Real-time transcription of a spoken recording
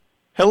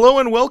Hello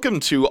and welcome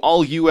to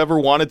All You Ever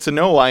Wanted to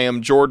Know. I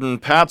am Jordan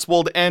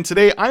Patswold, and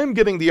today I am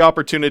getting the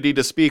opportunity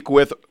to speak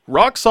with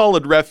Rock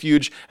Solid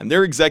Refuge and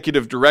their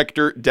executive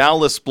director,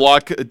 Dallas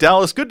Block.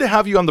 Dallas, good to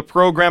have you on the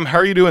program. How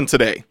are you doing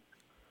today?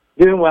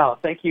 Doing well.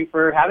 Thank you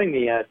for having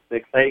me. It's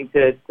exciting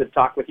to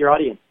talk with your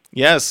audience.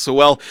 Yes,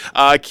 well,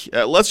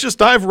 let's just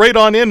dive right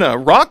on in.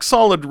 Rock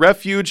Solid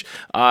Refuge,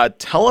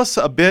 tell us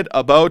a bit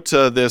about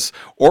this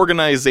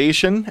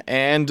organization,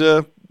 and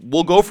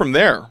we'll go from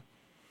there.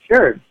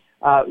 Sure.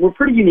 We're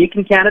pretty unique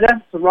in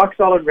Canada. So Rock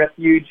Solid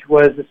Refuge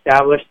was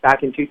established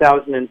back in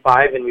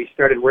 2005, and we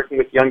started working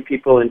with young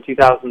people in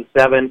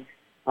 2007,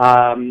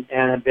 and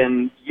have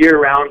been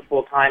year-round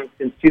full-time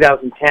since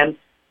 2010.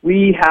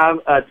 We have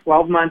a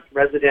 12-month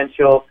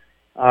residential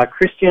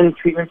Christian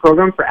treatment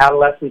program for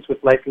adolescents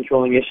with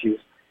life-controlling issues.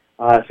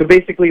 So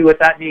basically what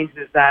that means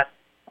is that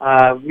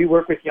we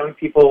work with young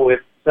people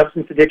with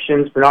substance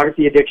addictions,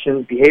 pornography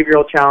addictions,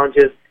 behavioral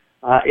challenges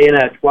in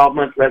a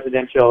 12-month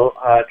residential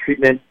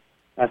treatment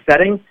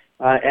setting,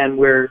 and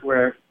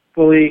we're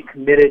fully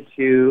committed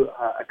to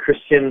a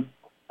Christian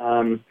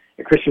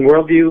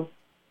worldview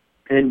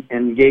and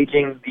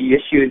engaging the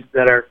issues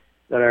that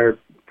are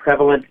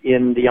prevalent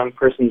in the young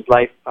person's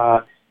life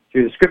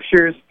through the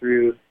scriptures,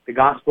 through the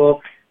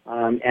gospel,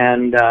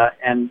 and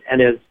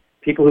as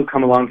people who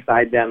come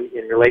alongside them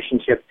in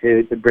relationship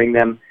to bring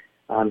them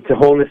to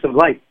wholeness of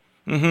life.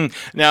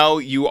 Mm-hmm. Now,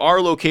 you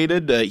are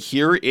located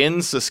here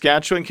in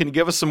Saskatchewan. Can you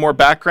give us some more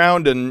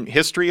background and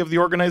history of the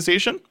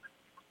organization?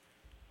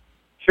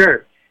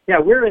 Sure. Yeah,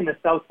 we're in the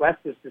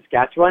southwest of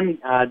Saskatchewan,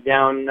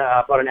 down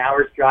about an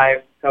hour's drive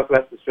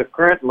southwest of Swift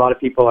Current. A lot of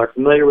people are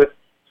familiar with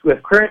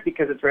Swift Current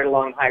because it's right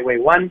along Highway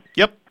 1.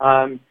 Yep.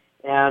 And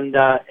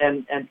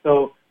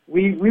so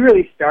we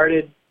really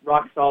started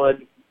Rock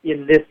Solid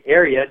in this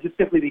area just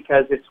simply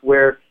because it's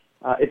where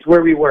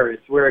we were.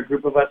 It's where a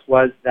group of us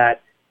was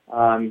that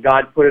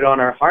God put it on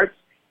our hearts,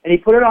 and He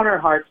put it on our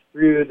hearts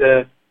through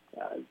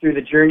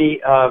the journey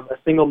of a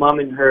single mom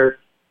and her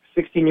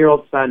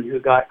 16-year-old son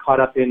who got caught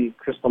up in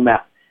crystal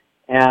meth.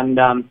 And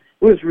it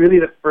was really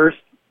the first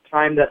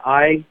time that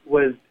I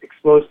was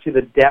exposed to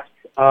the depth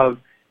of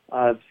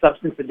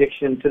substance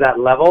addiction to that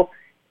level,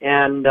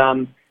 and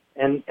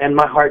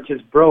my heart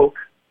just broke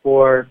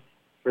for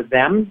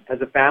them as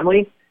a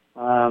family.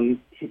 The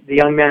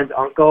young man's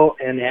uncle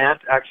and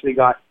aunt actually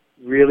got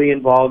really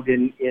involved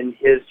in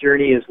his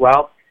journey as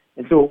well,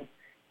 and so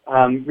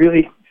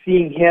really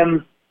seeing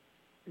him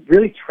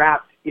really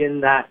trapped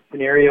in that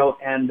scenario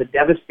and the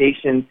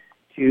devastation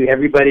to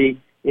everybody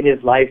in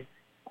his life.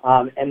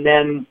 And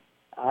then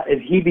as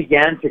he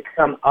began to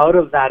come out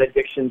of that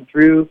addiction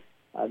through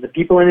the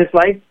people in his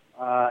life,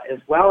 as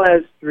well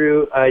as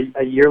through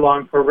a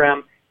year-long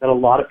program that a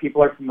lot of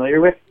people are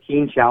familiar with,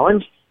 Teen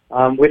Challenge,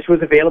 which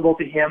was available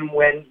to him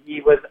when he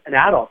was an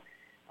adult.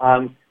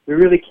 We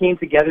really came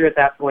together at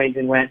that point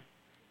and went,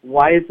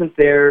 why isn't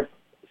there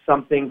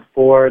something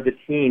for the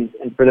teens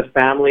and for the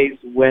families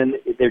when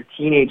their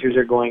teenagers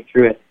are going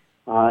through it?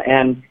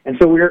 And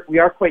so we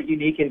are quite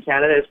unique in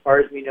Canada as far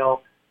as we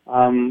know.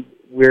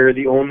 We're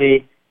the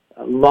only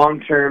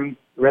long-term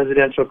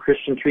residential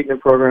Christian treatment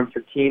program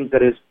for teens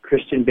that is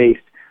Christian-based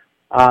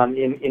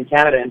in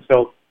Canada. And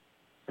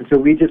so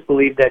we just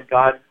believe that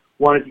God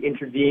wanted to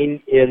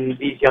intervene in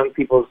these young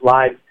people's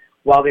lives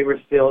while they were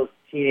still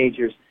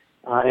teenagers,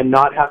 and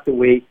not have to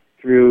wait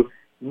through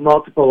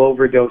multiple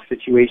overdose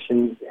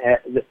situations,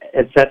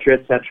 et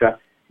cetera,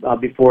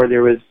 before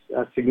there was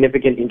a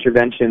significant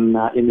intervention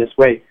in this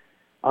way.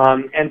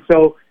 And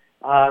so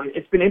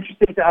it's been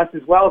interesting to us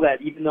as well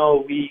that even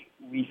though we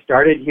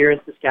started here in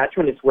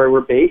Saskatchewan, it's where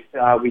we're based.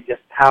 We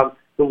just have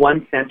the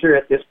one center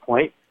at this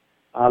point.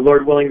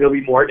 Lord willing, there'll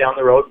be more down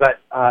the road,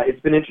 but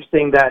it's been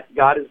interesting that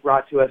God has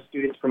brought to us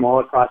students from all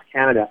across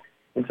Canada.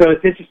 And so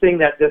it's interesting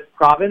that this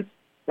province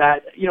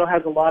that,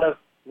 has a lot of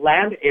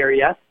land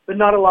area, but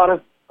not a lot of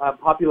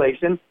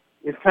population,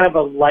 is kind of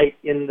a light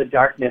in the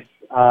darkness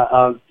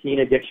of teen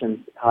addictions.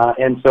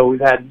 And so we've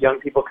had young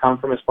people come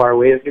from as far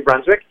away as New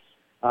Brunswick,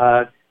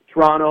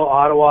 Toronto,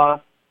 Ottawa,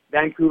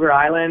 Vancouver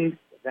Island,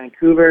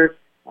 Vancouver,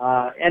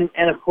 and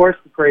of course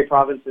the Prairie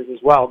provinces as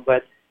well.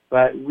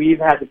 But we've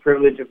had the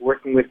privilege of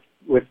working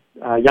with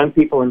young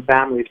people and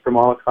families from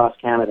all across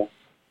Canada.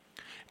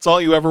 It's all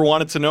you ever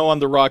wanted to know on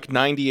the Rock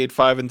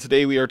 98.5, and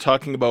today we are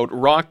talking about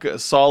Rock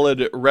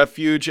Solid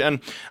Refuge. And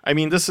I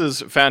mean, this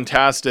is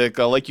fantastic,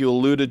 like you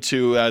alluded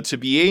to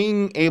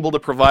being able to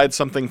provide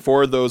something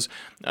for those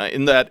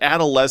in that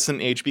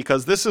adolescent age,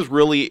 because this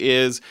really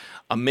is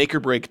a make or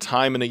break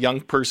time in a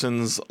young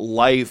person's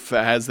life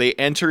as they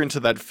enter into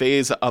that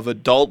phase of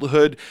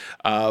adulthood.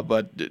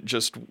 But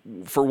just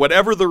for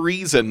whatever the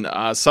reason,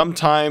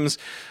 sometimes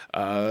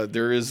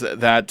there is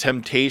that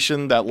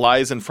temptation that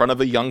lies in front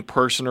of a young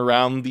person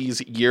around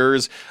these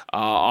years.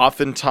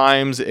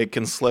 Oftentimes it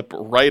can slip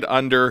right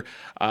under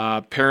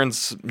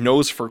parents'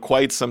 nose for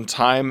quite some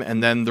time,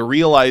 and then the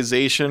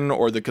realization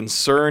or the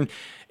concern,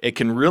 it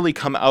can really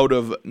come out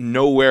of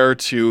nowhere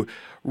to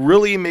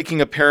really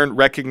making a parent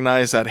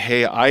recognize that,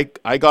 hey,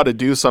 I got to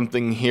do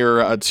something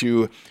here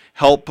to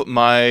help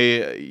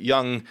my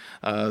young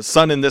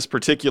son in this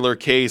particular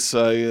case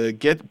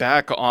get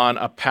back on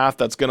a path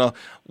that's going to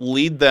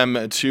lead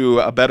them to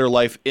a better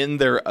life in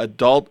their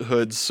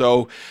adulthood.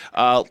 So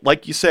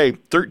like you say,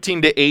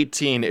 13 to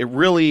 18,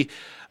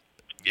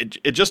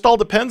 it just all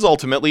depends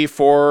ultimately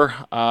for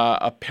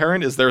a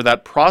parent. Is there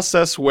that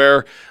process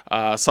where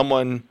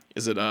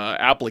is it an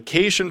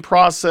application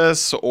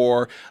process,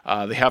 or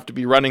they have to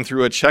be running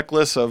through a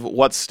checklist of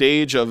what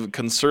stage of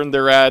concern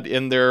they're at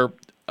in their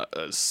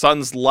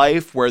son's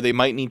life, where they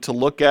might need to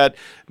look at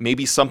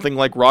maybe something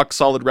like Rock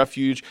Solid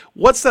Refuge?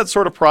 What's that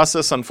sort of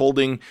process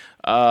unfolding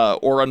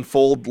or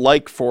unfold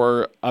like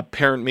for a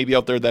parent maybe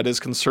out there that is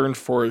concerned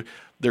for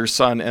their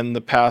son and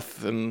the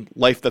path and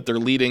life that they're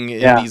leading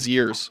in these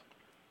years?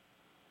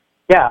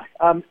 Yeah,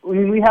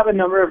 we have a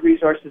number of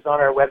resources on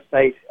our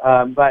website,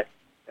 but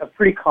a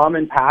pretty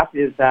common path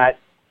is that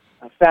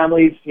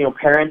families,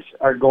 parents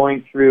are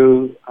going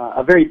through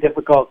a very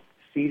difficult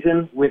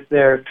season with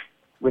their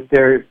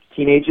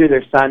teenager,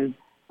 their son,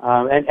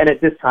 and at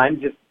this time,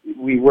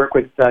 we work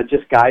with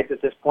just guys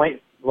at this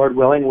point. Lord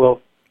willing,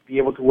 we'll be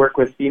able to work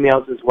with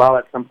females as well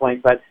at some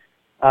point. But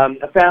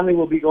a family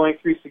will be going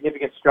through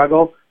significant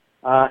struggle,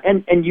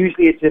 and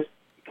usually it just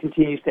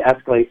continues to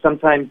escalate.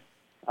 Sometimes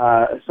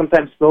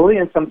slowly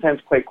and sometimes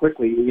quite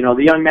quickly.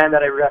 The young man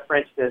that I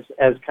referenced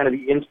as kind of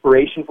the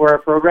inspiration for our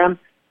program,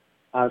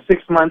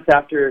 6 months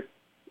after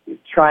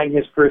trying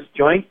his first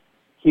joint,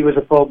 he was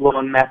a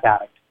full-blown meth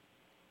addict.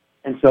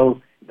 And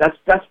so that's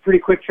a pretty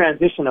quick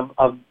transition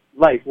of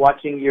life,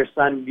 watching your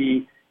son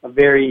be a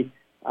very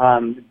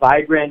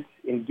vibrant,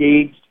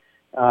 engaged,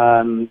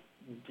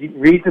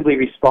 reasonably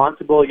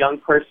responsible young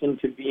person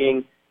to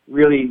being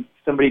really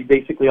somebody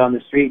basically on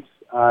the streets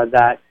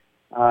that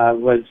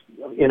was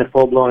in a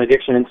full-blown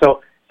addiction. And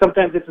so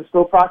sometimes it's a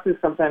slow process,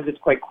 sometimes it's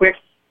quite quick,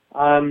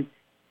 and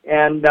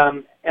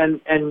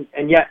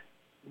yet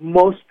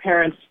most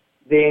parents,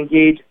 they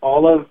engage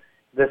all of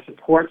the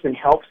supports and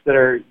helps that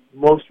are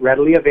most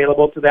readily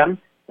available to them.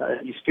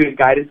 Student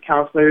guidance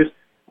counselors,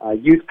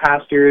 youth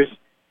pastors,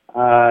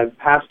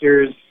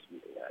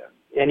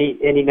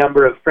 any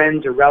number of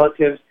friends or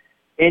relatives,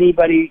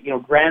 anybody,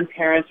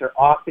 grandparents are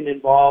often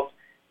involved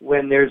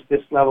when there's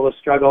this level of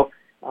struggle,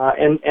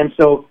 and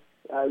so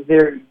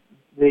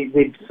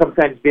they've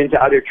sometimes been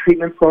to other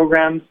treatment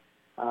programs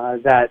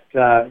that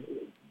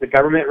the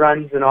government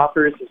runs and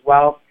offers as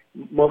well.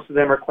 Most of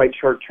them are quite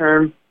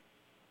short-term,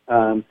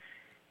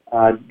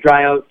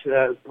 dry out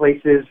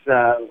places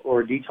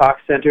or detox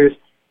centers,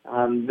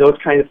 those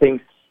kind of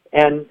things.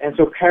 And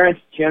so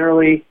parents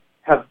generally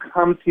have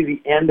come to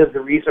the end of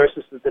the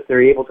resources that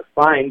they're able to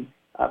find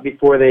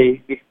before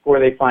they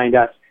find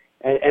us.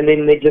 And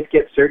then they just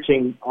get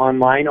searching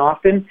online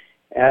often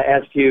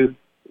as to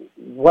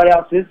what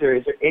else is there?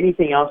 Is there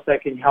anything else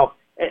that can help?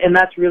 And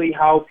that's really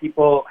how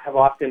people have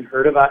often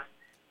heard of us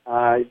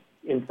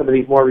in some of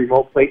these more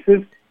remote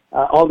places,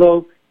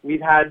 although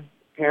we've had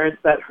parents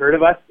that heard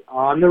of us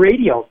on the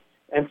radio.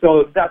 And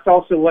so that's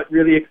also what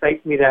really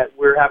excites me, that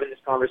we're having this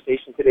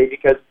conversation today,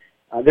 because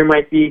there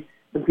might be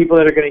some people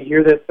that are going to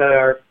hear this that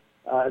are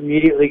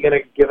immediately going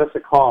to give us a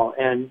call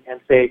and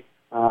say,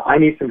 I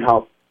need some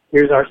help.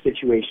 Here's our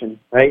situation,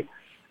 right?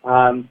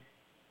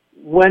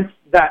 Once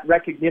that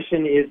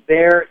recognition is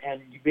there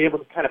and you'll be able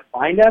to kind of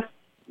find us,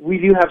 we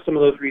do have some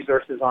of those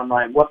resources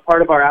online. What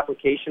part of our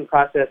application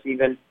process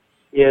even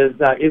is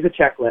a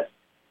checklist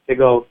to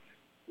go,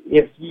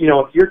 if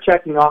you're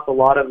checking off a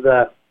lot of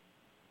the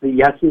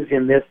yeses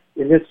in this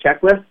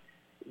checklist,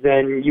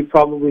 then you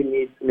probably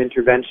need some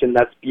intervention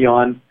that's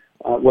beyond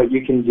what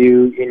you can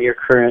do in your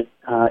current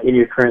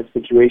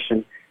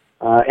situation,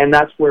 and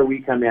that's where we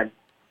come in.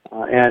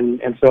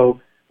 And so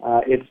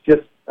it's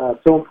just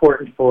so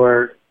important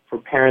for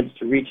parents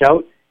to reach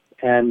out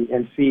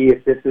and see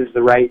if this is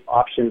the right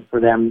option for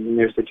them in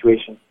their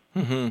situation.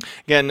 Mm-hmm.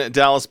 Again,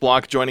 Dallas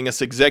Block joining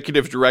us,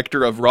 Executive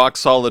Director of Rock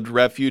Solid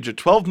Refuge, a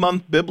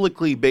 12-month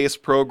biblically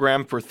based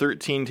program for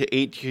 13 to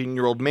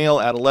 18-year-old male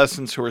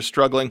adolescents who are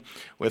struggling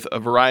with a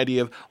variety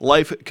of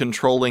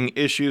life-controlling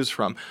issues,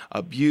 from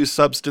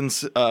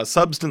substance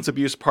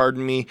abuse,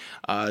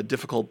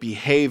 difficult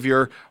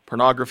behavior,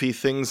 pornography,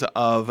 things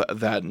of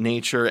that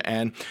nature.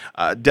 And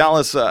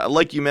Dallas,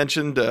 like you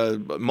mentioned,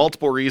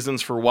 multiple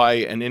reasons for why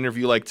an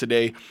interview like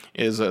today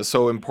is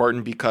so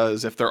important,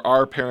 because if there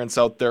are parents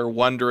out there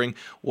wondering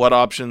what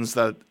options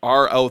that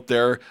are out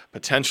there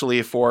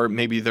potentially for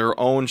maybe their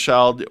own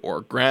child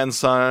or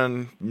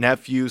grandson,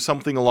 nephew,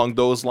 something along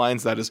those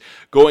lines that is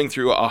going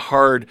through a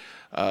hard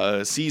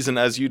season,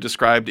 as you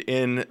described,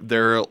 in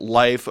their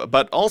life,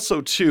 but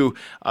also too,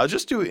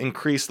 just to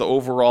increase the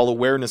overall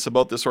awareness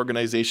about this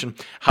organization,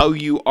 how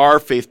you are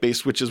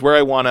faith-based, which is where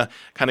I want to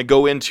kind of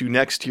go into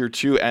next here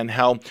too, and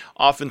how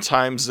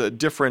oftentimes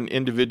different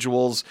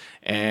individuals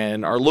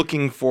and are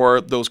looking for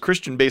those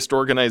Christian-based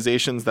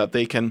organizations that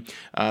they can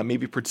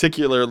maybe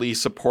particularly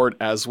support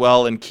as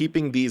well, and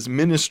keeping these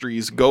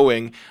ministries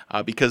going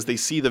because they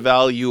see the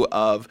value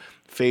of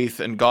faith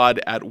and God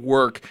at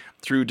work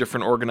through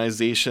different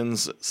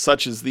organizations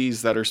such as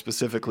these that are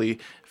specifically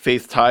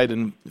faith-tied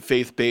and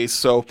faith-based.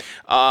 So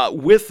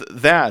with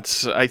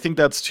that, I think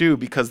that's too,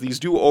 because these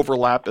do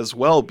overlap as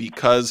well,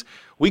 because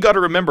we got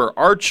to remember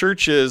our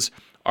churches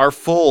are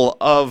full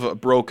of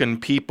broken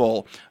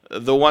people,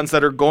 the ones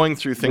that are going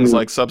through things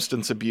like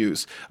substance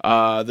abuse,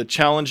 the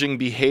challenging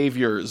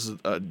behaviors.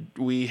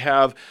 We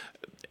have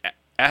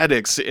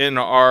addicts in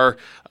our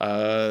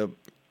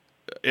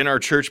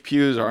church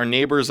pews, our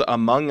neighbors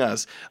among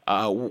us.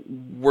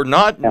 We're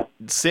not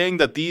saying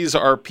that these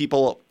are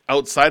people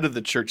outside of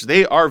the church.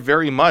 They are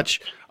very much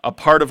a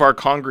part of our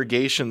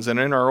congregations and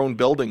in our own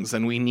buildings,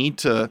 and we need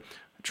to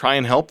try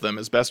and help them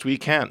as best we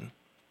can.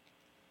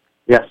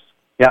 Yes,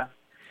 yeah.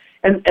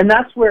 And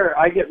that's where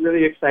I get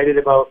really excited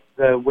about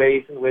the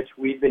ways in which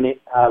we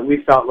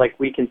felt like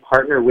we can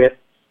partner with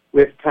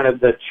kind of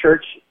the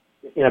church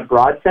in a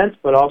broad sense,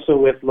 but also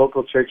with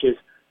local churches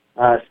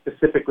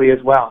specifically as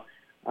well.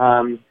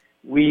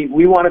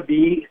 We want to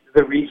be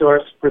the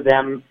resource for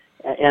them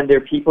and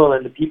their people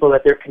and the people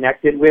that they're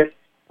connected with,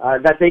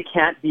 that they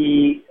can't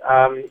be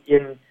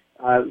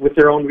with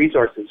their own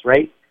resources,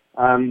 right?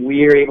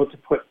 We are able to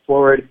put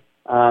forward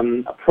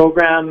a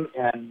program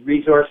and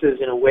resources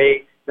in a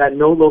way that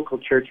no local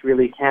church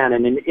really can,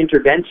 and an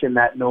intervention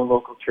that no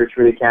local church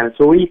really can. And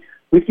so we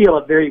feel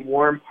a very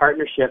warm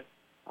partnership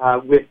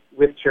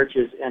with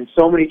churches, and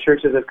so many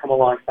churches have come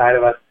alongside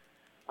of us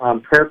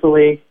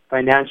prayerfully,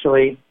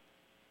 financially,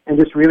 and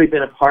just really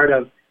been a part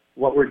of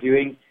what we're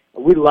doing.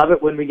 We love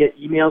it when we get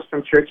emails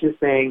from churches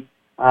saying,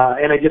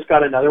 and I just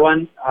got another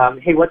one,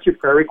 hey, what's your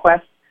prayer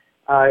request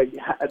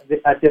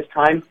at this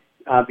time?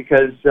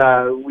 Because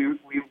we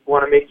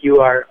want to make you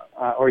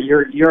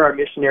you're our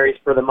missionaries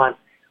for the month.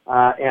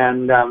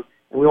 And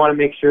we want to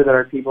make sure that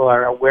our people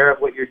are aware of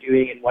what you're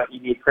doing and what you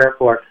need prayer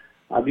for,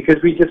 because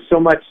we just so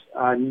much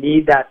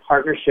need that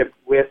partnership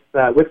with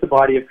the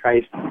body of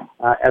Christ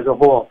as a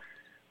whole.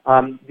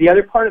 The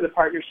other part of the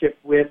partnership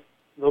with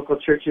local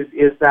churches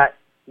is that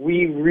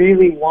we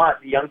really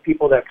want the young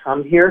people that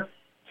come here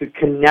to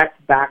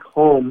connect back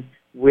home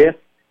with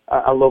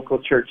a local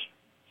church.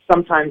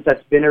 Sometimes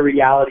that's been a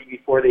reality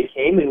before they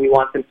came, and we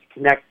want them to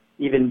connect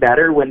even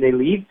better when they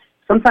leave.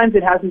 Sometimes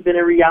it hasn't been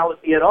a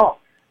reality at all.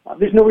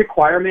 There's no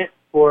requirement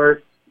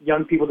for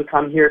young people to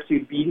come here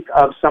to be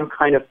of some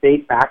kind of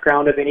faith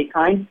background of any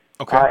kind.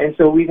 Okay. And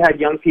so we've had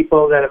young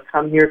people that have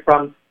come here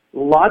from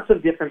lots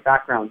of different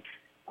backgrounds.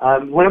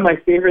 One of my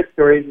favorite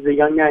stories is a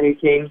young man who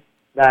came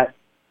that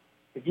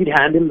if you'd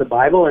hand him the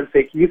Bible and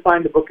say, can you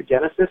find the book of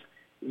Genesis?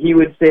 He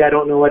would say, I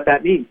don't know what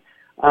that means.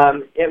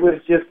 It was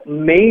just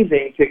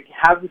amazing to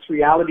have this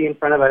reality in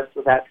front of us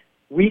so that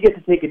we get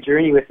to take a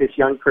journey with this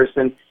young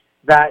person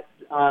that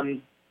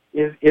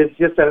is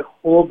just a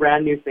whole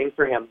brand new thing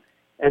for him.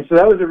 And so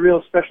that was a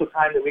real special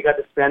time that we got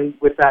to spend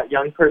with that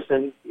young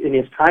person in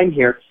his time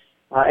here,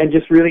 and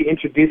just really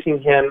introducing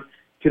him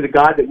to the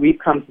God that we've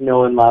come to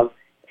know and love,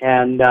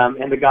 and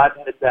the God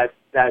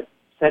that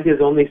sent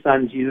his only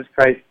Son, Jesus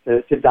Christ,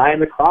 to die on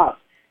the cross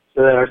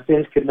so that our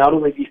sins could not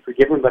only be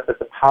forgiven, but that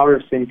the power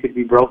of sin could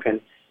be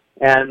broken.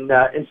 And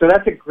so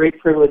that's a great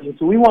privilege. And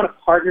so we want to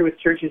partner with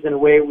churches in a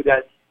way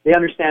that they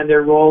understand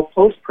their role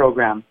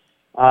post-program.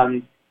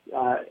 And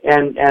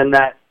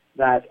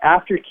that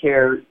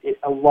aftercare,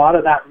 a lot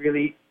of that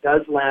really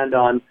does land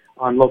on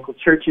local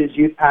churches,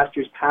 youth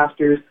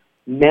pastors,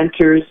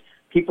 mentors,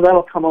 people that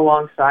will come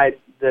alongside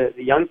the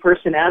young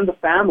person and the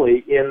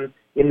family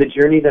in the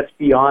journey that's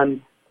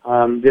beyond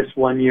this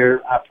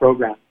one-year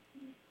program.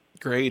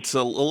 Great.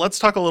 So let's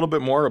talk a little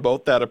bit more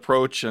about that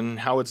approach and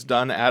how it's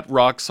done at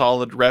Rock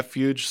Solid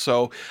Refuge.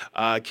 So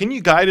can you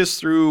guide us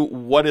through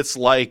what it's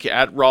like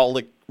at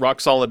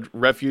Rock Solid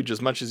Refuge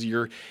as much as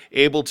you're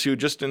able to,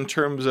 just in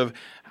terms of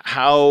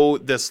how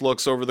this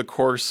looks over the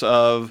course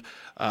of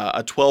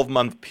a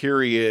 12-month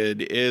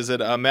period? Is it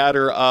a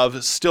matter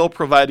of still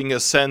providing a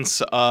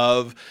sense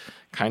of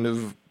kind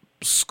of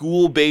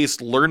school-based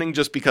learning,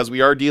 just because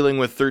we are dealing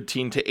with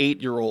 13 to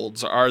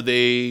 8-year-olds? Are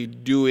they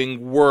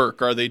doing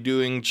work? Are they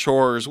doing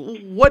chores?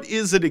 What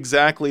is it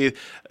exactly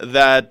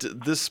that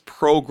this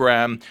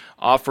program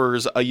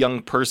offers a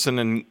young person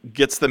and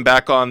gets them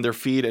back on their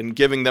feet and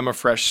giving them a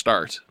fresh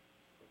start?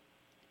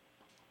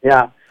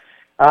 Yeah.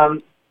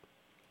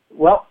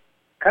 Well,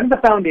 kind of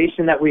the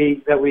foundation that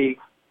we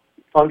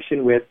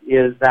function with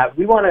is that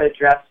we want to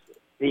address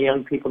the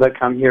young people that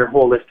come here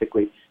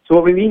holistically. So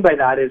what we mean by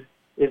that is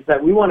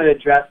that we want to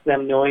address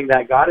them knowing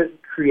that God has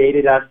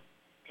created us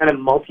kind of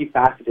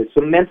multifaceted,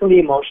 so mentally,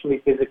 emotionally,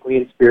 physically,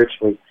 and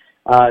spiritually.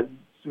 So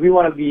we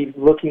want to be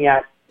looking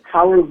at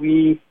how are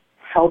we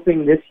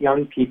helping this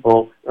young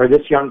people or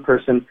this young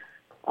person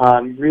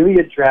really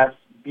address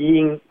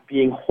being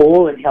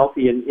whole and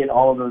healthy in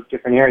all of those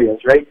different areas,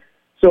 right?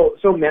 So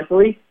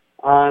mentally,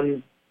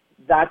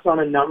 that's on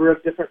a number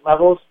of different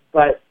levels,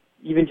 but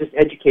even just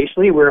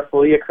educationally, we're a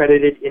fully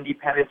accredited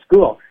independent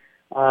school.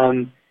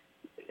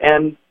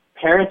 And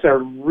parents are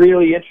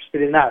really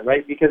interested in that,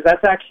 right? Because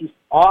that's actually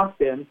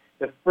often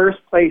the first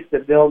place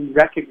that they'll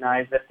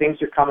recognize that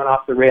things are coming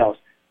off the rails.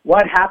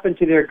 What happened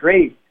to their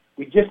grades?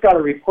 We just got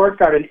a report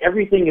card, and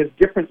everything is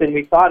different than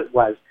we thought it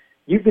was.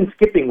 You've been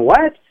skipping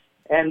what?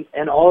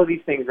 And all of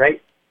these things,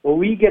 right? Well,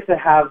 we get to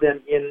have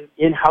them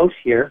in-house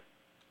here,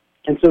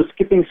 and so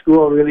skipping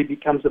school really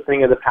becomes a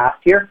thing of the past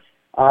here.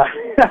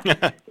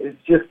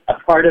 It's just a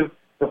part of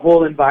the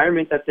whole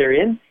environment that they're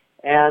in,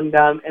 and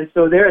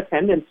so their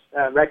attendance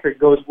record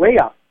goes way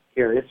up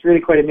here. It's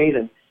really quite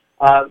amazing.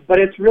 But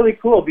it's really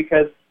cool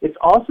because it's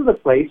also the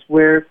place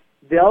where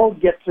they'll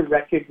get to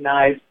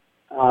recognize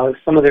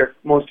some of their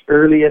most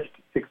earliest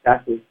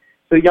successes.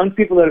 So young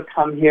people that have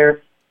come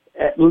here,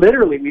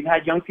 literally, we've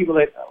had young people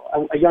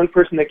a young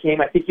person that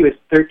came, I think he was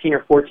 13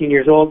 or 14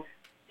 years old.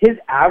 His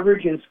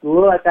average in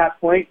school at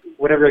that point,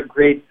 whatever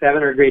grade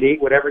 7 or grade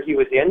 8, whatever he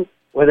was in,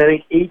 was I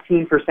think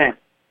 18%.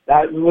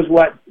 That was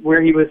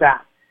where he was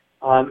at.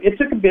 It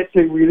took a bit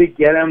to really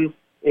get him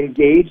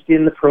engaged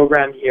in the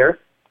program here,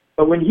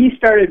 but when he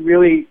started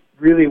really,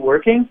 really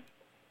working,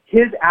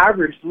 his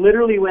average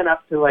literally went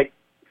up to like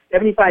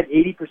 75,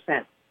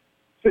 80%.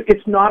 So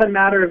it's not a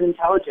matter of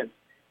intelligence.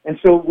 And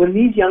so when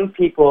these young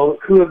people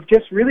who have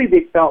just really,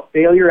 they felt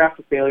failure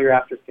after failure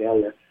after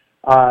failure,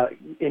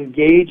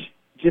 engage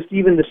just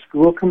even the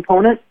school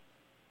component,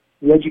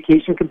 the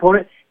education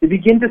component, they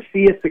begin to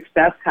see a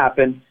success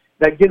happen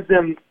that gives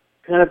them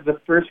kind of the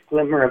first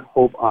glimmer of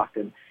hope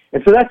often.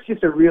 And so that's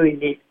just a really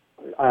neat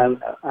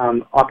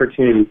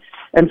opportunity.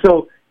 And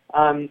so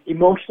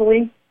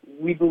emotionally,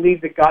 we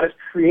believe that God has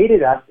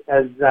created us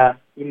as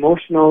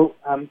emotional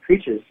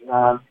creatures.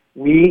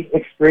 We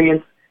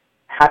experience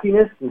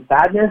happiness and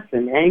sadness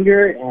and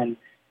anger and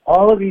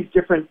all of these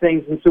different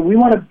things. And so we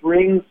want to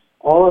bring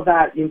all of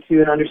that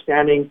into an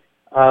understanding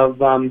of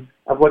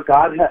what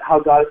how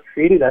God has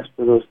created us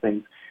for those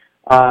things,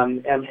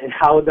 and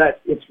how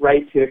that it's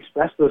right to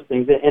express those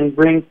things and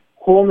bring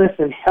wholeness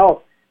and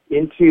health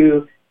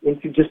into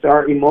just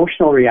our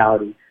emotional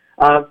reality.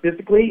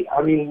 Physically,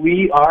 I mean,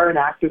 we are an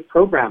active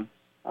program.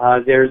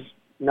 There's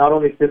not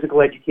only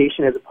physical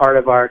education as a part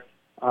of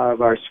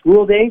our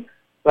school day,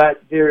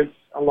 but there's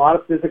a lot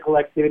of physical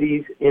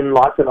activities in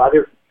lots of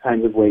other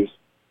kinds of ways.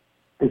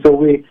 And so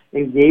we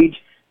engage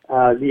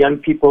the young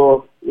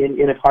people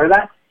in a part of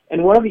that.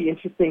 And one of the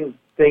interesting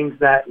things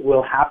that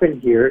will happen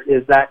here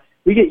is that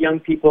we get young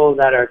people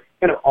that are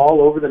kind of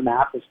all over the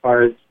map as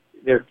far as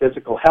their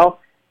physical health.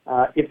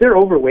 If they're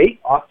overweight,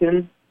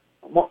 often,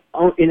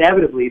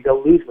 inevitably,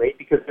 they'll lose weight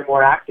because they're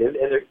more active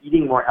and they're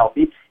eating more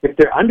healthy. If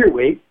they're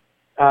underweight,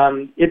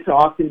 it's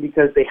often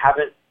because they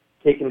haven't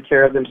taken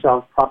care of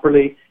themselves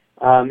properly,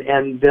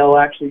 and they'll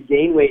actually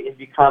gain weight and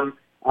become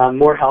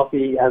more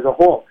healthy as a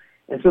whole.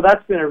 And so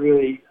that's been a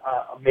really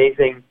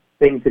amazing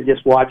thing to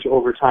just watch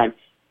over time.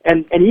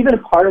 And even a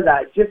part of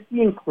that, just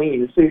being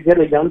clean. So you get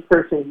a young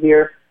person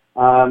here,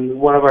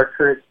 one of our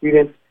current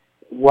students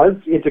was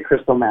into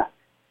crystal meth,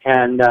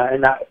 and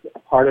that's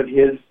part of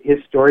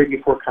his story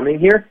before coming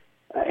here.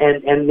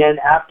 And then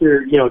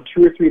after 2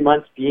 or 3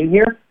 months being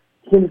here,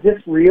 him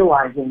just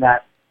realizing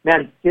that,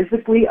 man,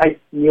 physically I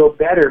feel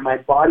better, my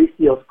body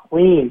feels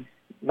clean,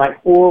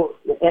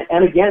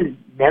 and again,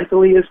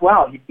 mentally as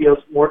well, he feels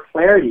more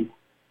clarity.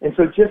 And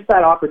so just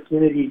that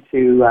opportunity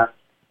to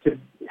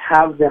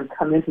have them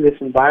come into this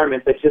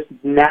environment that just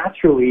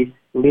naturally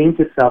leans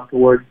itself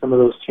towards some of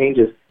those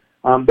changes.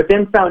 But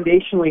then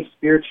foundationally,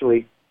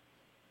 spiritually,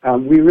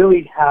 we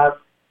really have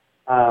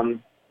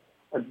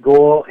a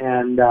goal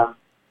and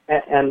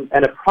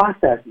a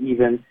process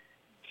even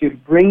to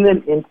bring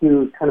them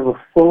into kind of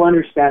a full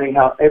understanding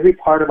how every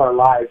part of our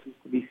lives is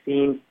to be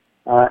seen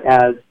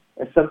as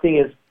something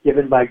is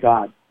given by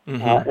God.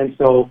 Mm-hmm. And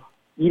so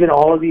even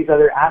all of these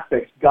other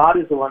aspects, God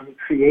is the one who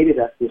created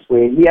us this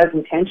way, and he has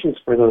intentions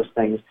for those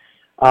things.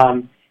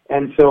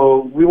 And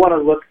so we want to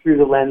look through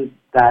the lens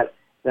that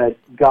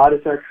God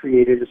is our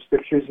creator, the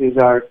scriptures is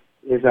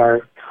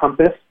our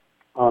compass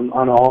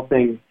on all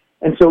things.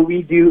 And so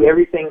we do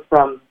everything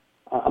from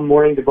a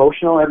morning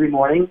devotional every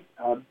morning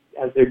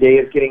as their day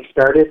is getting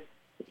started,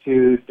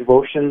 to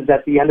devotions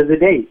at the end of the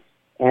day,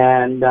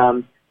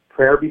 and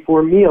prayer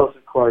before meals,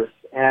 of course,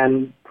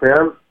 and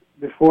prayer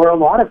before a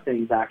lot of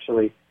things,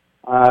 actually.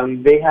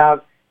 They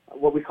have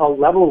what we call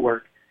level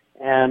work,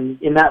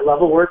 and in that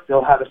level work,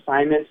 they'll have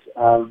assignments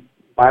of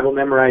Bible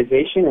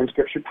memorization and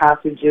scripture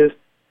passages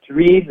to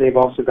read. They've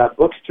also got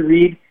books to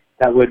read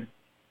that would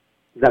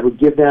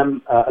give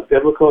them a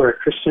biblical or a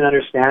Christian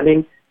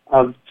understanding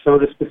of some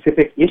of the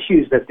specific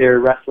issues that they're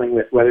wrestling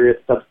with, whether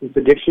it's substance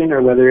addiction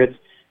or whether it's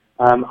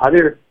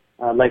other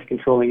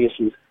life-controlling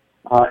issues.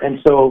 And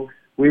so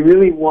we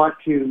really want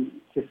to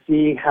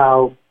see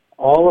how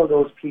all of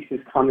those pieces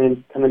come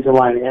into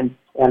line,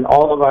 and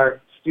all of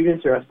our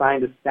students are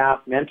assigned a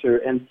staff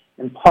mentor, and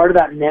part of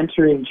that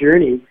mentoring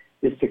journey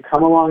is to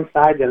come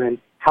alongside them and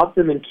help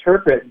them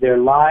interpret their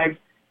lives,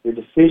 their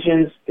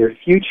decisions, their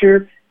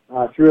future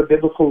through a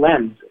biblical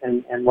lens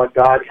and what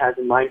God has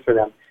in mind for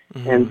them.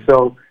 Mm-hmm. And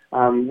so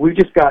we've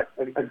just got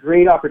a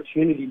great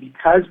opportunity,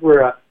 because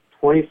we're a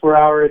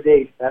 24-hour a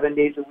day, 7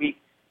 days a week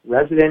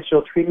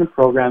residential treatment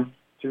program,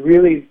 to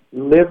really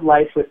live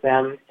life with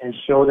them and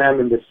show them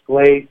and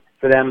display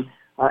for them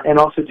and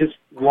also just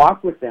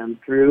walk with them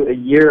through a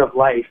year of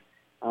life,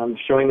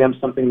 showing them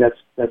something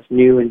that's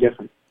new and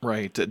different.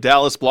 Right.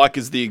 Dallas Block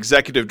is the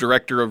executive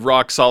director of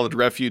Rock Solid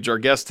Refuge, our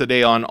guest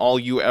today on All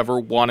You Ever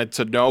Wanted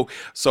to Know.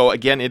 So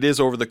again, it is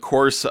over the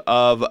course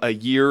of a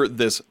year,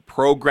 this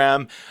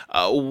program.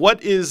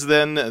 What is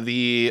then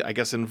the, I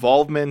guess,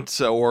 involvement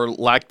or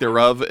lack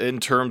thereof in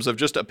terms of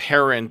just a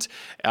parent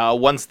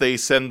once they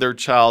send their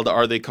child?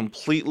 Are they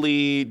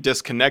completely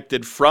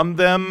disconnected from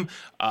them?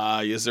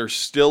 Is there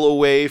still a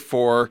way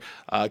for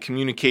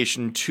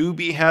communication to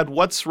be had?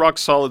 What's Rock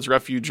Solid's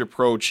Refuge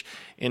approach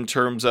in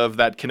terms of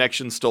that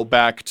connection still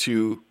back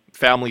to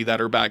family that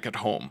are back at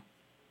home?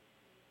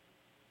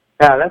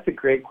 Yeah, that's a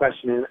great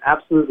question, and an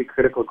absolutely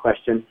critical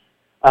question.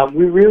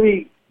 We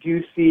really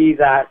do see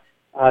that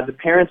the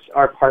parents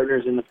are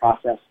partners in the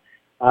process.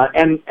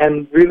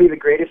 And really the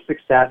greatest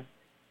success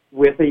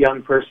with a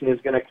young person is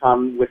going to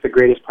come with the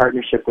greatest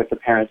partnership with the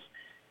parents.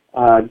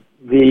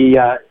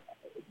 The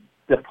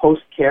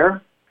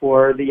post-care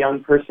for the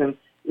young person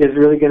is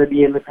really going to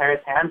be in the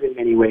parents' hands in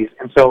many ways.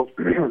 And so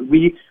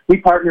we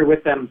partner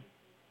with them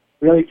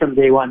really from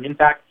day one. In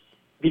fact,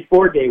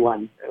 before day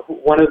one,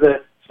 one of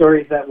the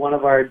stories that one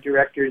of our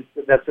directors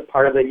that's a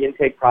part of the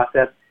intake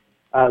process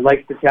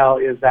likes to tell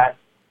is that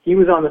he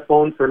was on the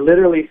phone for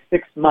literally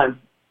 6 months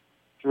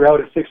throughout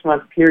a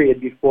 6-month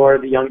period before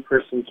the young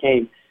person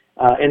came.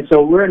 And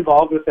so we're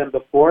involved with them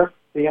before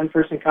the young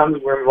person comes,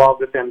 we're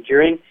involved with them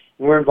during,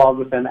 and we're involved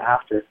with them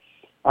after.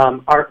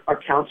 Our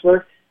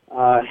counselor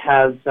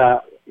has,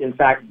 in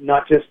fact,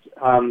 not just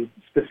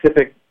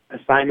specific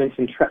assignments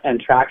and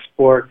tracks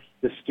for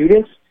the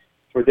students,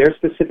 for their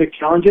specific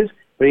challenges,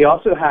 but he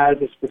also has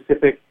a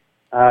specific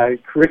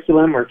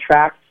curriculum or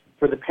track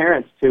for the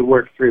parents to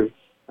work through,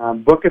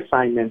 book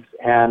assignments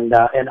and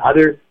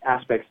other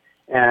aspects,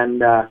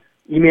 and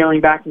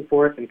emailing back and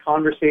forth and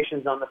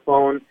conversations on the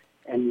phone,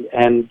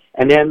 and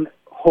then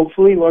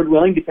hopefully, Lord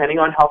willing, depending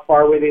on how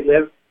far away they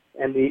live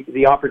and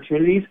the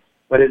opportunities,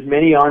 but as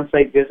many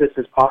on-site visits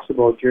as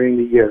possible during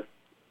the year.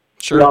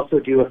 Sure. We also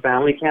do a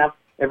family camp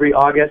every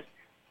August,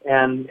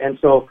 and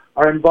so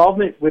our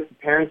involvement with the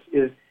parents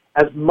is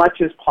as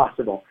much as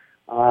possible.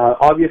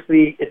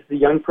 Obviously, it's the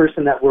young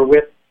person that we're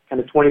with kind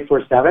of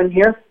 24/7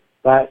 here,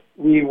 but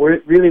we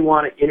really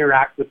want to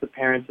interact with the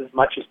parents as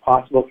much as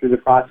possible through the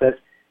process,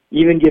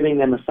 even giving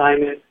them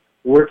assignments,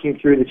 working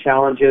through the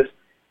challenges.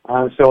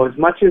 So as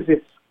much as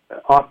it's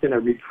often a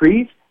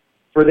reprieve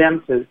for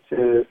them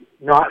to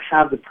not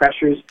have the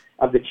pressures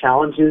of the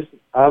challenges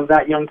of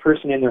that young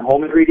person in their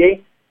home every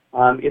day,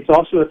 it's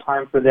also a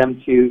time for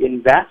them to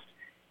invest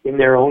in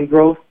their own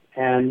growth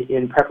and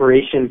in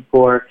preparation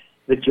for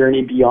the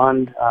journey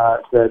beyond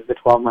the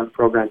 12-month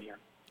program here.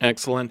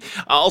 Excellent.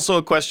 Also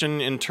a question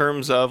in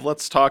terms of,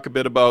 let's talk a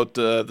bit about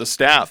the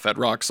staff at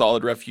Rock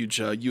Solid Refuge.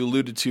 You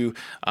alluded to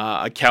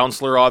a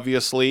counselor,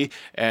 obviously,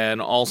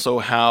 and also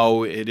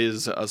how it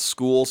is a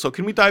school. So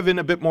can we dive in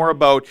a bit more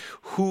about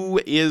who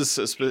is,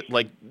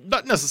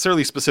 not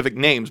necessarily specific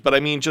names, but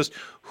I mean just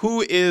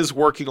who is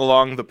working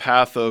along the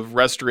path of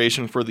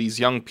restoration for these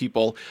young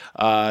people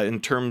in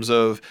terms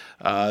of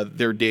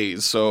their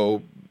days?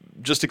 So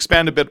just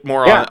expand a bit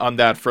more on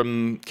that,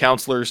 from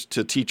counselors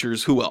to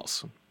teachers. Who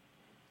else?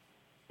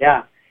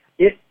 Yeah,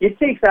 it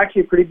takes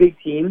actually a pretty big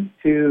team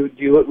to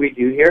do what we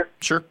do here.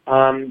 Sure.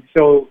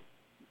 So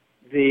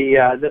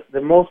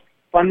the most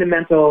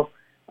fundamental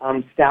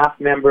staff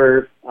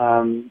member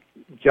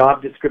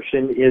job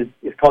description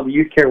is called the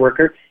youth care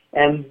worker,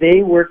 and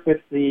they work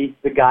with the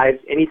guides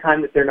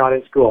anytime that they're not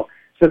in school.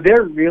 So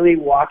they're really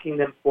walking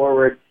them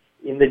forward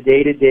in the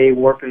day-to-day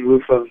warp and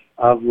woof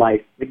of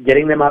life,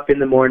 getting them up in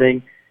the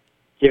morning,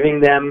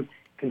 giving them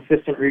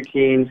consistent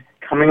routines,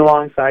 coming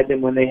alongside them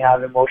when they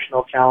have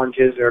emotional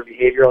challenges or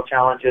behavioral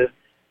challenges,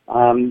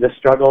 the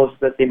struggles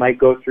that they might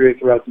go through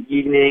throughout the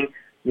evening.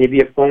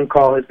 Maybe a phone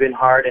call has been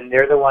hard, and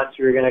they're the ones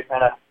who are going to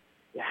kind of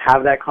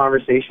have that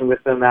conversation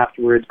with them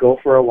afterwards, go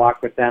for a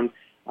walk with them.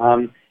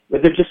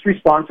 But they're just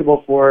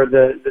responsible for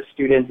the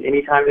students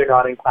anytime they're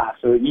not in class.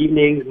 So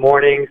evenings,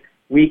 mornings,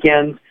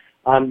 weekends,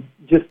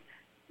 just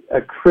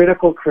a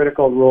critical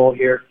role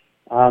here.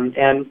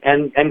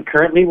 And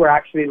currently we're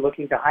actually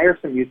looking to hire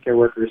some youth care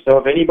workers. So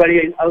if anybody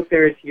out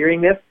there is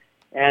hearing this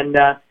and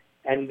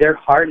their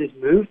heart is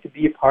moved to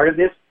be a part of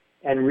this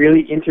and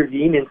really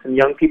intervene in some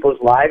young people's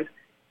lives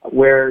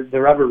where the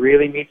rubber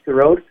really meets the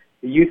road,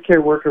 the youth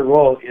care worker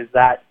role is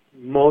that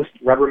most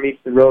rubber meets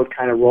the road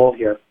kind of role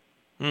here.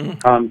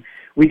 Mm-hmm.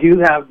 We do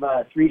have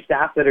 3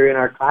 staff that are in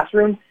our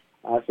classroom.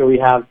 So we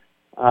have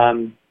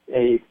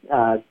a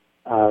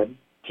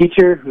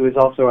teacher who is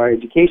also our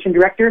education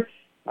director,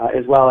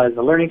 as well as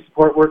a learning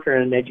support worker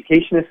and an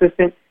education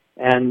assistant.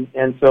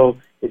 And so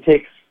it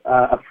takes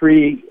a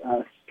pretty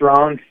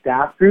strong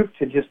staff group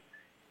to just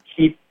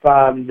keep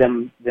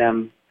them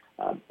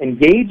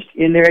engaged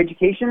in their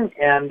education.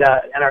 And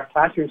our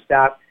classroom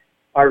staff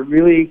are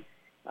really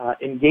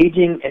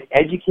engaging and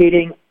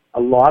educating a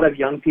lot of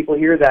young people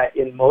here that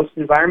in most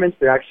environments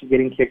they're actually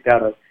getting kicked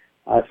out of.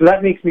 So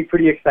that makes me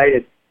pretty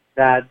excited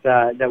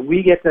that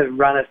we get to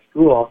run a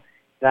school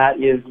that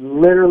is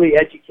literally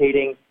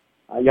educating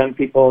young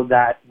people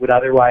that would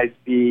otherwise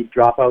be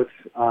dropouts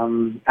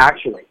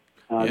actually.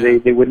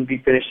 They wouldn't be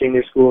finishing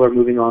their school or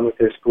moving on with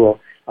their school,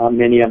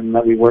 many of them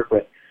that we work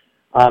with.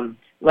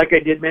 Like I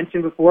did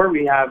mention before,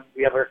 we have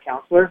our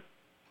counselor,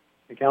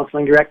 the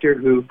counseling director,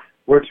 who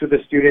works with the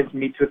students,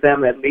 meets with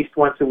them at least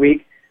once a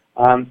week.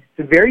 It's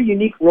a very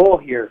unique role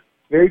here,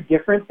 very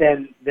different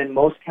than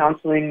most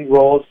counseling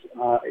roles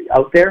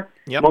out there.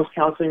 Yep. Most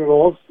counseling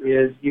roles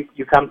is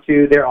you come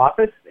to their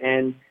office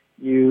and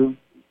you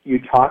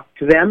talk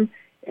to them,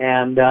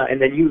 and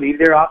then you leave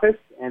their office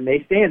and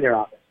they stay in their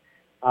office.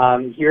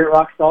 Here at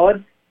Rock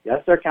Solid,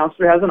 yes, our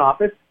counselor has an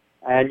office,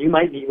 and you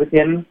might meet with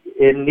him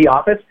in the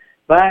office,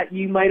 but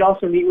you might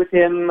also meet with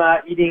him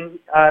eating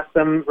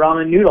some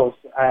ramen noodles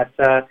at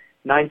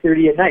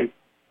 9:30 at night.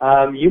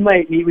 You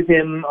might meet with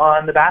him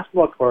on the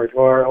basketball court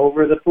or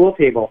over the pool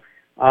table,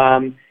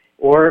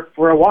 or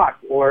for a walk,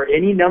 or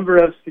any number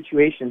of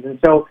situations. And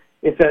so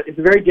it's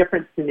a very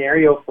different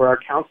scenario for our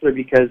counselor,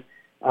 because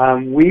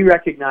we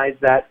recognize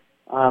that,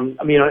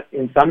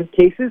 in some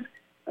cases,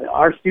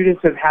 our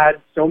students have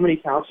had so many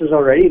counselors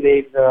already,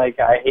 they're like,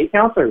 I hate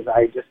counselors.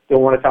 I just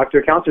don't want to talk to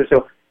a counselor.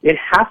 So it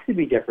has to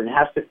be different. It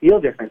has to feel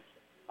different.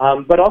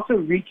 But also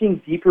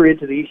reaching deeper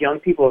into these young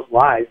people's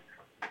lives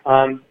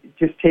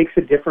just takes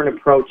a different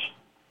approach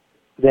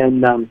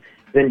than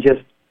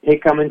just, hey,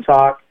 come and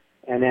talk,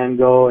 and then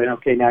go, and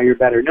okay, now you're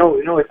better.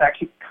 No, it's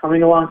actually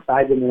coming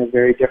alongside them in a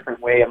very different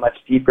way, a much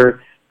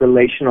deeper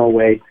relational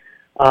way.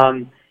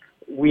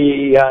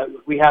 We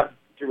have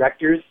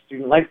directors,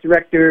 student life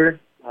director.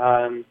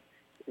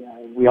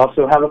 We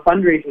also have a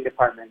fundraising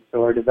department,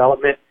 so our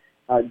development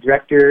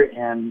director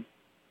and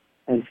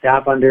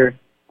staff under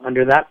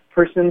that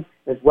person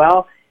as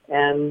well,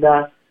 and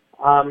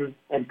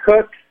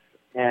cooks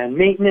and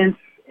maintenance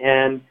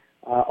and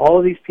all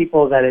of these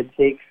people that it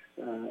takes,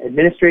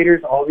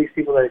 administrators, all these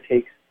people that it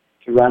takes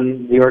to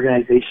run the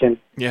organization.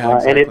 Yeah,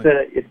 exactly.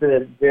 And it's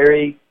a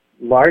very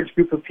large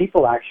group of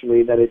people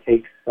actually that it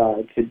takes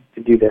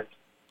to do this.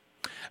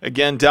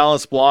 Again,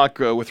 Dallas Block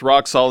with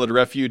Rock Solid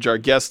Refuge, our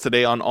guest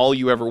today on All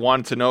You Ever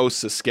Wanted to Know,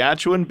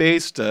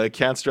 Saskatchewan-based.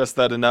 Can't stress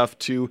that enough,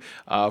 too,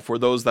 for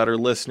those that are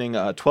listening.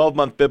 A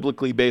 12-month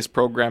biblically based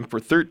program for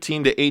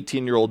 13 to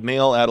 18-year-old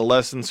male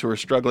adolescents who are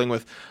struggling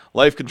with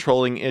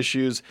life-controlling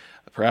issues,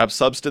 perhaps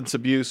substance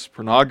abuse,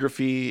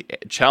 pornography,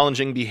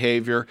 challenging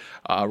behavior.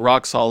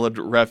 Rock Solid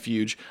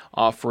Refuge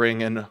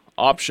offering an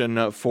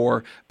option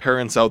for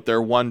parents out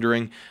there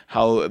wondering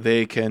how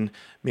they can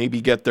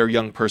maybe get their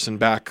young person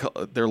back,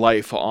 their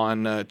life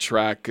on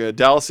track.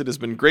 Dallas, it has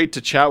been great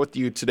to chat with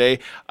you today.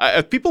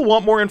 If people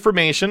want more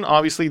information,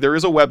 obviously there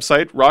is a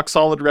website,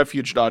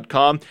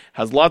 rocksolidrefuge.com.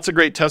 Has lots of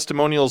great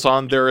testimonials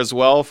on there as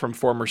well from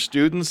former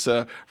students.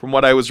 From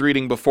what I was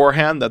reading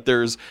beforehand, that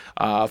there's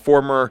a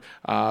former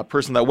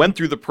person that went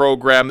through the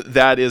program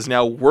that is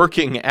now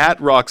working at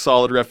Rock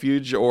Solid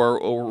Refuge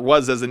or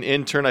was as an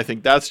intern. I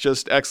think that's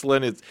just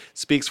excellent. It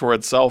speaks for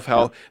itself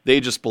how they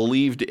just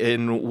believed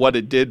in what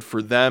it did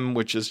for them,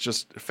 which is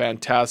just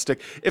fantastic.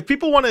 If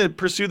people want to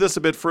pursue this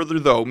a bit further,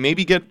 though,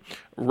 maybe get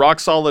Rock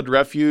Solid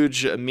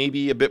Refuge,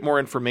 maybe a bit more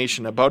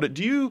information about it.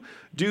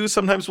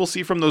 Sometimes we'll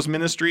see from those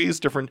ministries,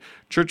 different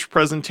church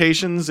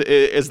presentations.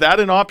 Is that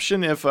an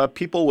option if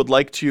people would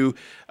like to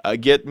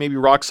get maybe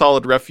Rock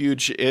Solid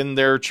Refuge in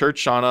their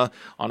church on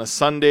a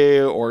Sunday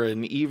or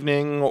an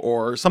evening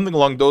or something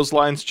along those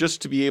lines,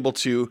 just to be able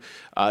to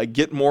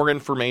get more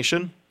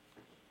information?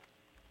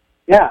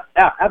 Yeah,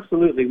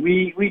 absolutely.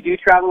 We do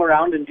travel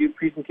around and do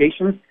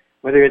presentations,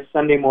 whether it's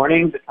Sunday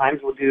mornings. At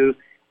times we'll do,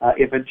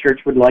 if a church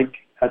would like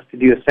us to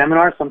do a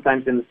seminar,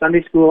 sometimes in the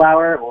Sunday school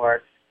hour,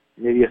 or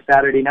maybe a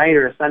Saturday night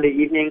or a Sunday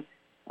evening.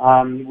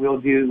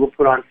 We'll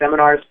put on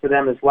seminars for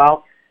them as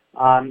well.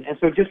 And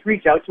so just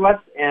reach out to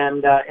us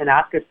and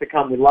ask us to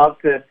come. We'd love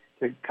to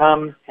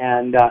come,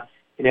 and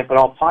if at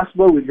all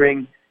possible, we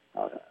bring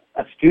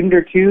a student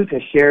or two to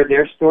share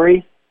their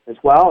story as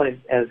well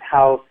as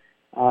how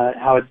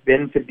it's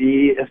been to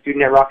be a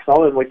student at Rock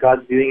Solid and what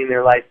God's doing in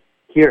their life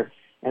here.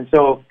 And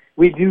so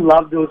we do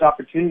love those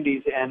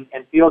opportunities and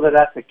feel that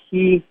that's a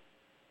key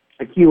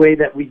way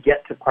that we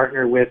get to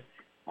partner with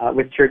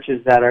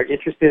churches that are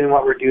interested in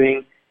what we're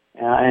doing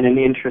and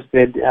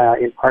interested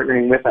in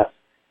partnering with us.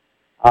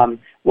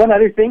 One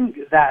other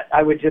thing that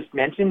I would just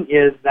mention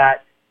is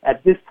that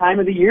at this time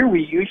of the year,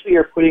 we usually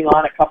are putting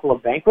on a couple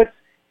of banquets,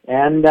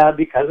 and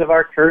because of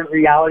our current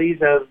realities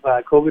of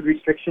COVID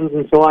restrictions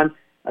and so on,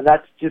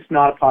 that's just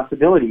not a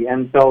possibility.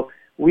 And so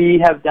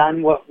we have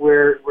done what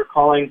we're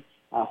calling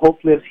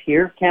Hope Lives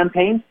Here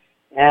campaign.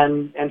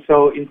 And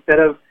so instead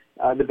of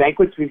the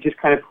banquets, we've just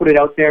kind of put it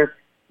out there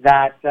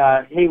that,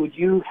 hey, would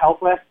you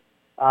help us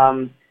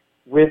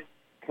with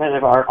kind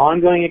of our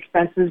ongoing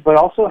expenses, but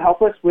also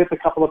help us with a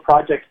couple of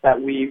projects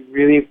that we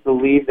really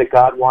believe that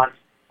God wants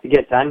to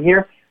get done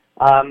here.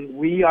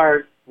 We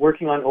are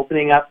working on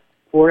opening up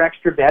 4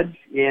 extra beds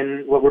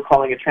in what we're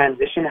calling a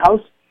transition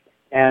house.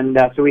 And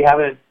so we have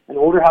an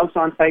older house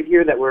on site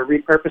here that we're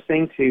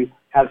repurposing to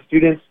have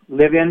students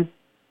live in,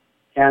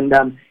 and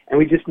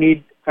we just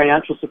need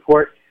financial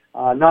support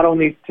not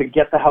only to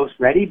get the house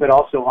ready, but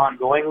also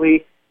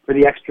ongoingly for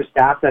the extra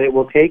staff that it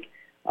will take.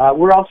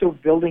 We're also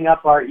building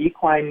up our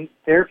equine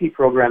therapy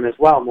program as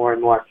well, more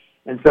and more.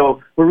 And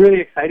so we're really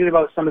excited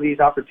about some of these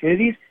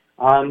opportunities,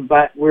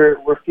 but we're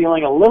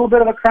feeling a little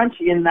bit of a crunch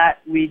in that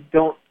we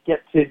don't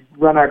get to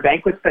run our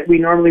banquets that we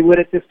normally would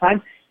at this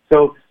time.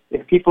 So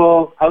if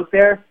people out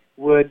there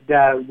would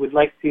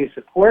like to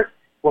support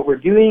what we're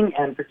doing,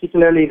 and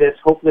particularly this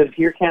Hope Lives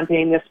Here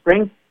campaign this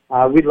spring,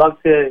 we'd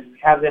love to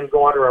have them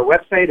go onto our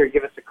website or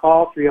give us a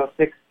call,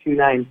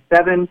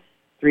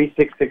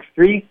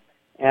 306-297-3663,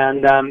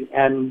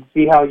 and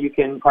see how you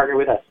can partner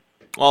with us.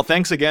 Well,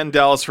 thanks again,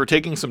 Dallas, for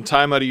taking some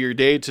time out of your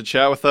day to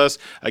chat with us.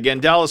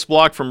 Again, Dallas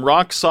Block from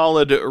Rock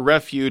Solid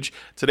Refuge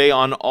today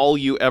on All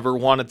You Ever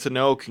Wanted to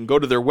Know. Can go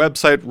to their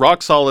website,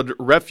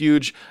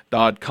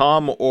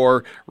 rocksolidrefuge.com,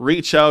 or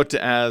reach out,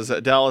 as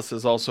Dallas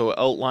has also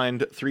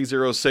outlined,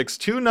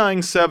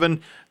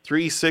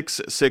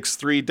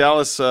 306-297-3663.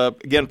 Dallas,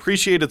 again,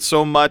 appreciate it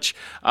so much.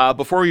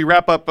 Before we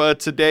wrap up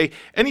today,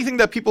 anything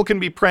that people can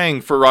be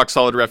praying for Rock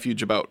Solid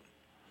Refuge about?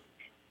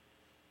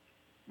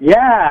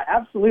 Yeah,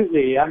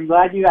 absolutely. I'm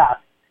glad you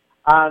asked.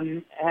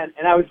 And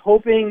I was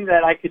hoping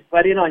that I could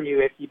butt in on you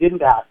if you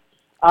didn't ask.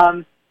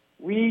 And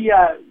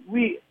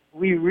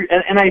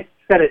I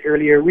said it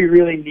earlier, we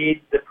really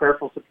need the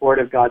prayerful support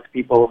of God's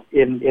people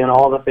in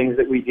all the things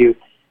that we do.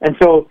 And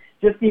so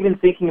just even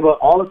thinking about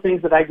all the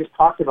things that I just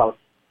talked about,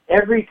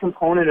 every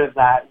component of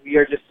that, we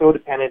are just so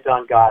dependent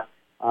on God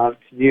to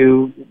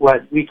do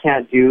what we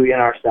can't do in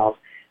ourselves.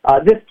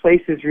 This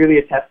place is really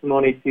a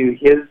testimony to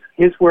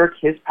His work,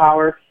 His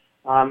power,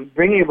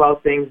 bringing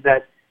about things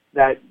that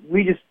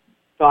we just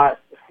thought,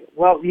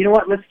 well, you know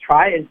what, let's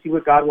try and see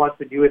what God wants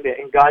to do with it.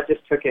 And God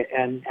just took it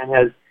and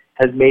has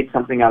made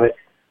something of it.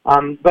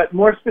 But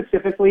more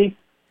specifically,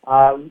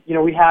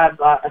 we have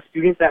a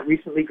student that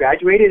recently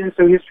graduated, and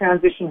so his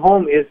transition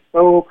home is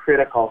so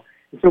critical.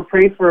 And so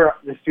pray for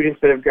the students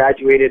that have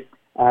graduated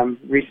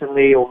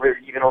recently, over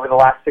the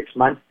last 6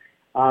 months,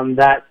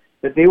 that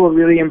they will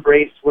really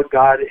embrace what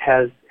God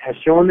has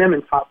shown them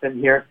and taught them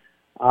here.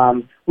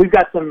 We've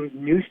got some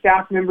new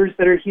staff members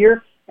that are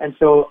here, and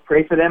so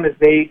pray for them as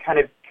they kind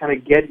of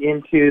get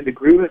into the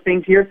groove of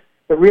things here.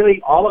 But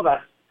really, all of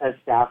us as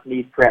staff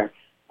need prayer,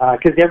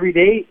 because every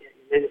day,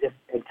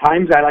 at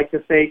times I like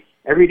to say,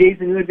 every day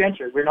is a new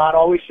adventure. We're not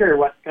always sure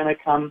what's going to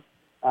come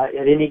at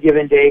any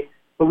given day,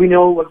 but we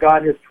know what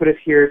God has put us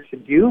here to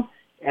do,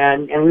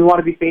 and we want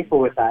to be faithful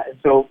with that. And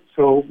so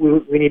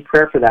we need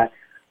prayer for that.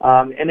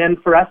 And then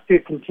for us to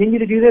continue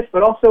to do this,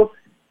 but also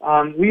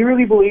we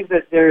really believe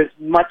that there's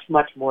much,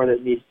 much more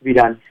that needs to be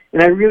done.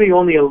 And I really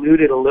only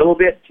alluded a little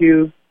bit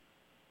to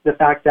the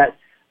fact that,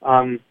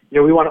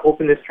 we want to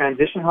open this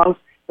transition house,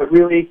 but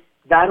really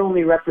that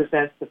only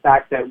represents the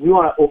fact that we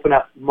want to open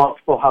up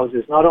multiple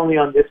houses, not only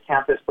on this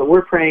campus, but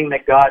we're praying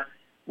that God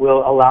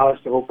will allow us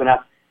to open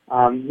up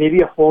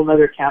maybe a whole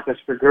other campus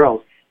for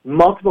girls,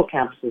 multiple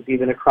campuses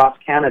even across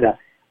Canada.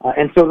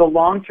 And so the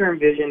long-term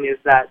vision is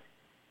that,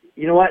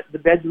 you know what, the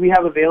beds we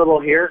have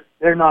available here,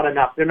 they're not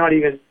enough. They're not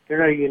even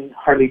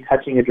hardly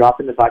touching a drop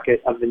in the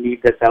bucket of the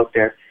need that's out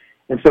there.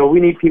 And so we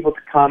need people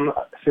to come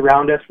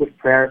surround us with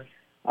prayer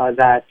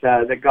that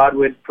God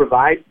would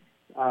provide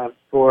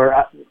for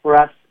us,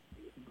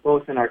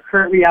 both in our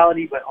current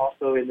reality, but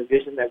also in the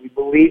vision that we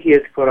believe He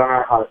has put on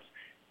our hearts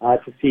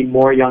to see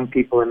more young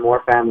people and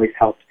more families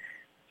helped.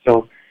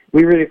 So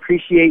we really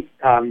appreciate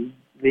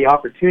the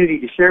opportunity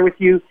to share with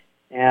you,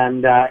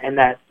 and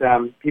that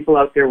people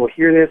out there will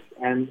hear this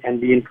and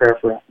be in prayer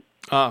for us.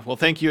 Well,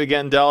 thank you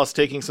again, Dallas,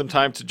 taking some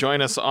time to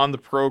join us on the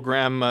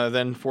program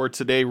then for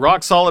today.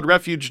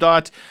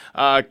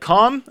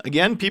 RockSolidRefuge.com.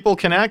 Again, people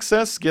can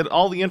get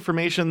all the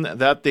information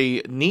that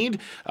they need.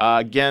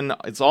 Again,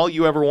 it's all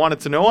you ever wanted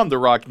to know on the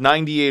Rock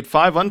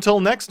 98.5. Until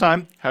next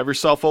time, have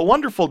yourself a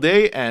wonderful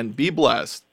day and be blessed.